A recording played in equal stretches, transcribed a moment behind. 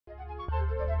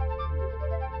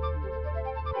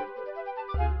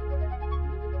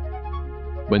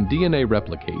When DNA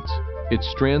replicates, its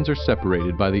strands are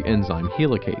separated by the enzyme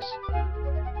helicase.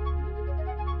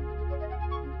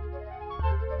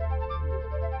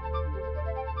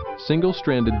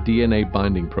 Single-stranded DNA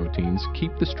binding proteins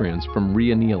keep the strands from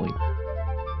re-annealing.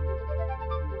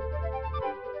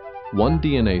 One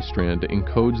DNA strand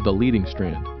encodes the leading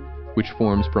strand, which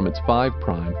forms from its 5'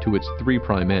 to its 3'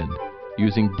 end,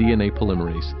 using DNA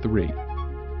polymerase III.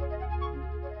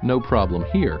 No problem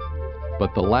here,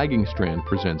 but the lagging strand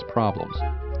presents problems.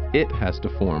 It has to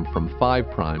form from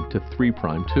 5' to 3'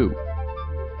 too.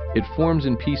 It forms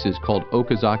in pieces called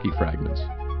Okazaki fragments.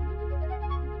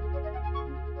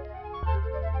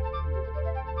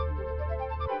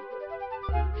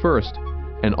 First,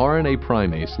 an RNA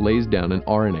primase lays down an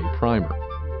RNA primer.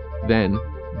 Then,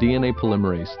 DNA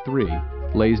polymerase III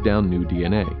lays down new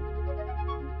DNA.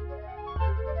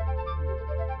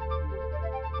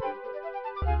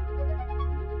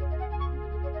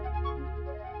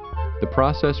 The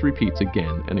process repeats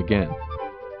again and again.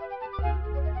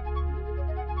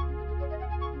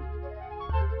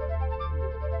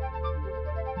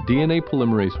 DNA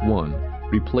polymerase I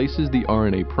replaces the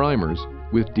RNA primers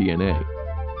with DNA.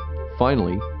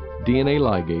 Finally, DNA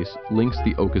ligase links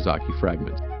the Okazaki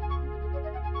fragments.